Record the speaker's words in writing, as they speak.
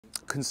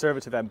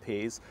Conservative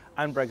MPs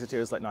and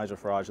Brexiteers like Nigel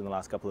Farage in the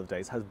last couple of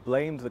days has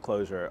blamed the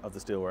closure of the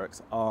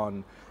steelworks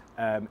on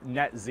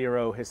net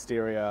zero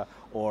hysteria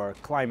or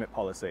climate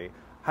policy.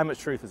 How much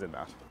truth is in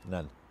that?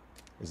 None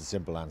is the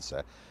simple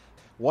answer.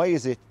 Why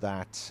is it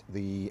that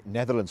the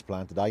Netherlands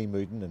plant at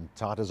IJmuiden and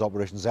Tata's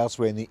operations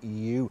elsewhere in the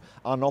EU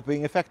are not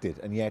being affected,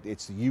 and yet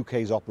it's the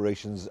UK's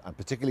operations, and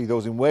particularly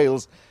those in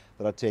Wales,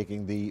 that are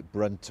taking the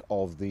brunt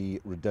of the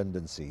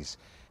redundancies?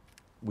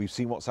 We've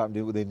seen what's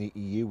happened within the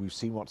EU, we've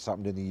seen what's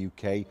happened in the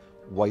UK.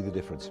 Why the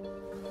difference?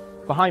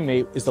 Behind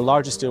me is the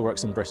largest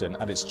steelworks in Britain,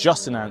 and it's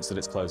just announced that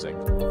it's closing.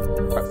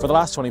 For the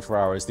last 24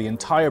 hours, the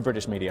entire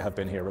British media have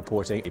been here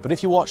reporting, but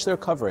if you watch their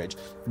coverage,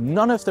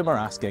 none of them are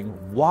asking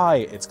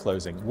why it's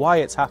closing, why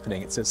it's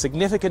happening. It's a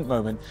significant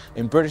moment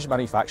in British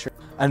manufacturing,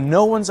 and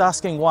no one's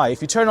asking why.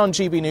 If you turn on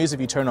GB News, if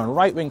you turn on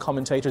right-wing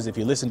commentators, if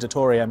you listen to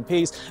Tory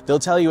MPs, they'll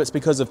tell you it's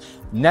because of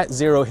net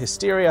zero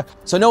hysteria,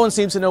 so no one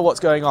seems to know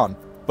what's going on.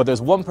 But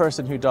there's one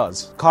person who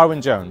does, Carwyn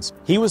Jones.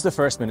 He was the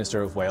First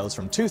Minister of Wales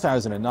from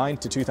 2009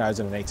 to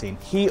 2018.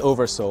 He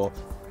oversaw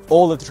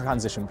all of the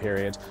transition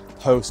period.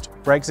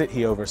 Post-Brexit,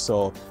 he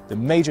oversaw the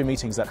major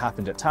meetings that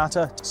happened at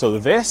Tata. So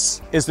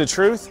this is the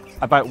truth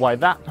about why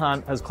that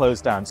plant has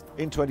closed down.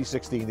 In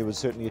 2016, there was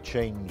certainly a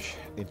change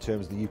in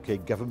terms of the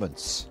UK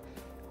government's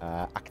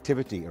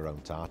activity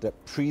around Tata.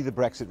 Pre the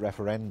Brexit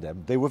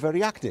referendum, they were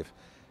very active.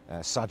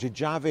 Sajid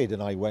Javid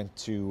and I went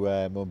to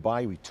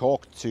Mumbai. We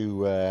talked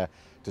to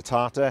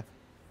Tata.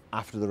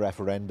 After the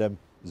referendum,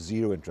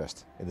 zero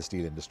interest in the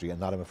steel industry,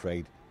 and that, I'm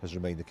afraid, has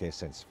remained the case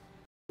since.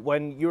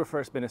 When you were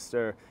First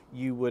Minister,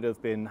 you would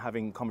have been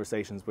having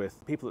conversations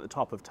with people at the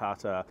top of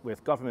Tata,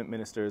 with government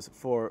ministers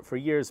for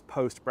years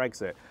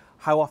post-Brexit.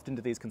 How often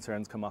do these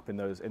concerns come up in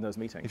those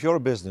meetings? If you're a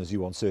business,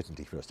 you want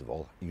certainty, first of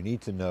all. You need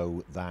to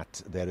know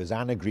that there is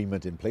an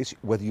agreement in place.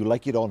 Whether you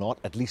like it or not,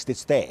 at least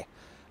it's there.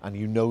 And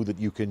you know that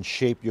you can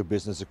shape your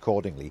business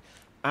accordingly.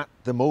 At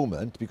the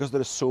moment, because there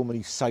are so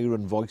many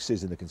siren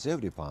voices in the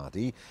Conservative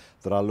Party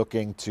that are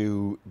looking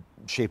to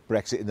shape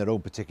Brexit in their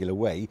own particular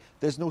way,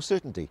 there's no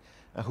certainty.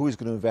 Who is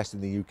going to invest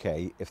in the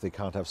UK if they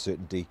can't have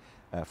certainty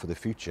for the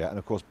future? And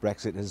of course,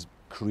 Brexit has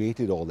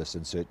created all this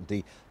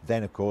uncertainty,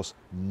 then of course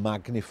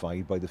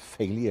magnified by the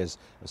failures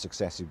of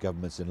successive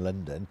governments in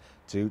London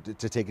to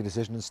take a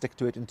decision and stick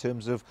to it in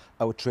terms of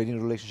our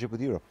trading relationship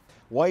with Europe.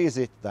 Why is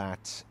it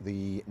that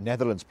the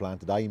Netherlands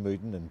plant at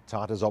IJmuiden and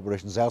Tata's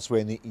operations elsewhere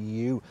in the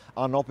EU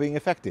are not being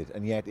affected,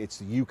 and yet it's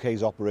the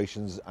UK's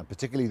operations, and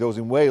particularly those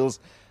in Wales,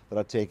 that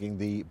are taking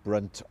the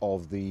brunt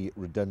of the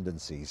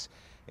redundancies?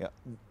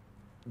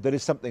 There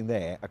is something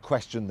there, a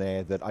question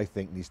there that I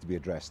think needs to be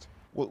addressed.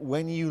 Well,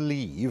 when you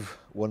leave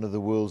one of the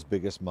world's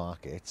biggest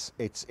markets,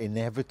 it's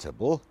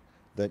inevitable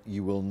that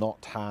you will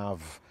not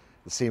have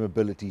the same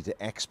ability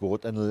to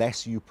export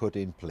unless you put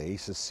in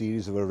place a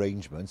series of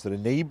arrangements that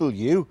enable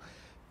you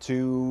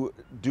to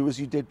do as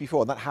you did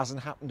before. And that hasn't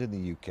happened in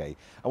the UK.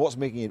 And what's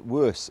making it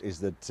worse is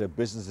that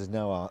businesses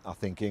now are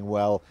thinking,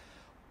 well,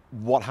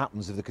 what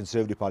happens if the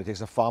Conservative Party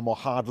takes a far more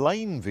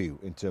hardline view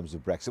in terms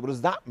of Brexit? What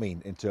does that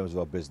mean in terms of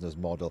our business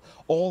model?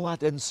 All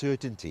that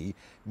uncertainty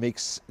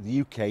makes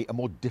the UK a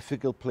more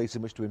difficult place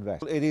in which to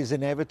invest. It is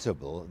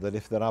inevitable that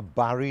if there are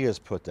barriers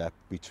put up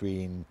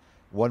between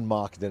one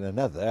market and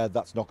another,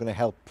 that's not going to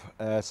help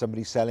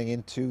somebody selling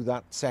into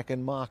that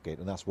second market.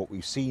 And that's what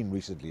we've seen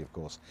recently, of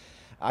course.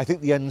 I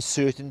think the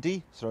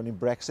uncertainty surrounding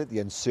Brexit, the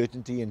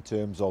uncertainty in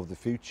terms of the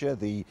future,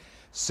 the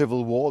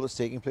civil war that's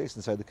taking place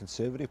inside the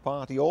Conservative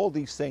Party, all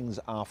these things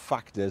are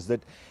factors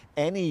that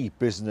any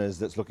business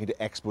that's looking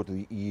to export to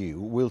the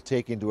EU will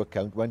take into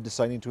account when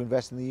deciding to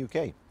invest in the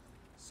UK.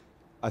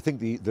 I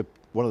think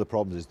one of the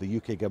problems is the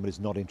UK government is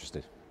not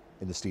interested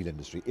in the steel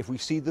industry. If we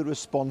see the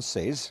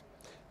responses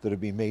that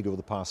have been made over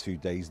the past few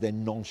days, they're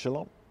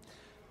nonchalant,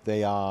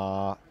 they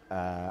are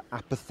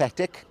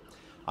apathetic.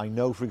 I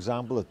know, for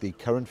example, that the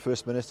current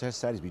First Minister has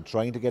said he's been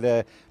trying to get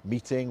a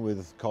meeting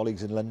with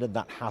colleagues in London.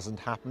 That hasn't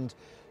happened.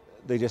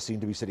 They just seem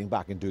to be sitting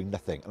back and doing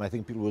nothing. And I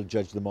think people will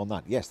judge them on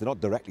that. Yes, they're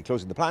not directly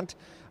closing the plant,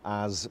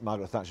 as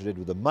Margaret Thatcher did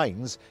with the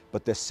mines,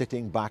 but they're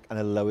sitting back and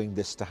allowing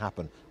this to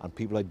happen. And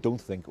people, I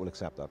don't think, will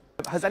accept that.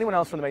 Has anyone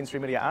else from the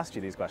mainstream media asked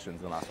you these questions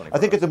in the last 24 hours?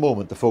 I think at the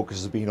moment the focus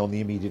has been on the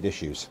immediate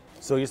issues.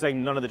 So you're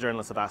saying none of the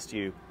journalists have asked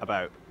you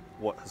about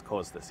what has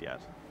caused this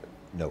yet?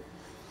 No.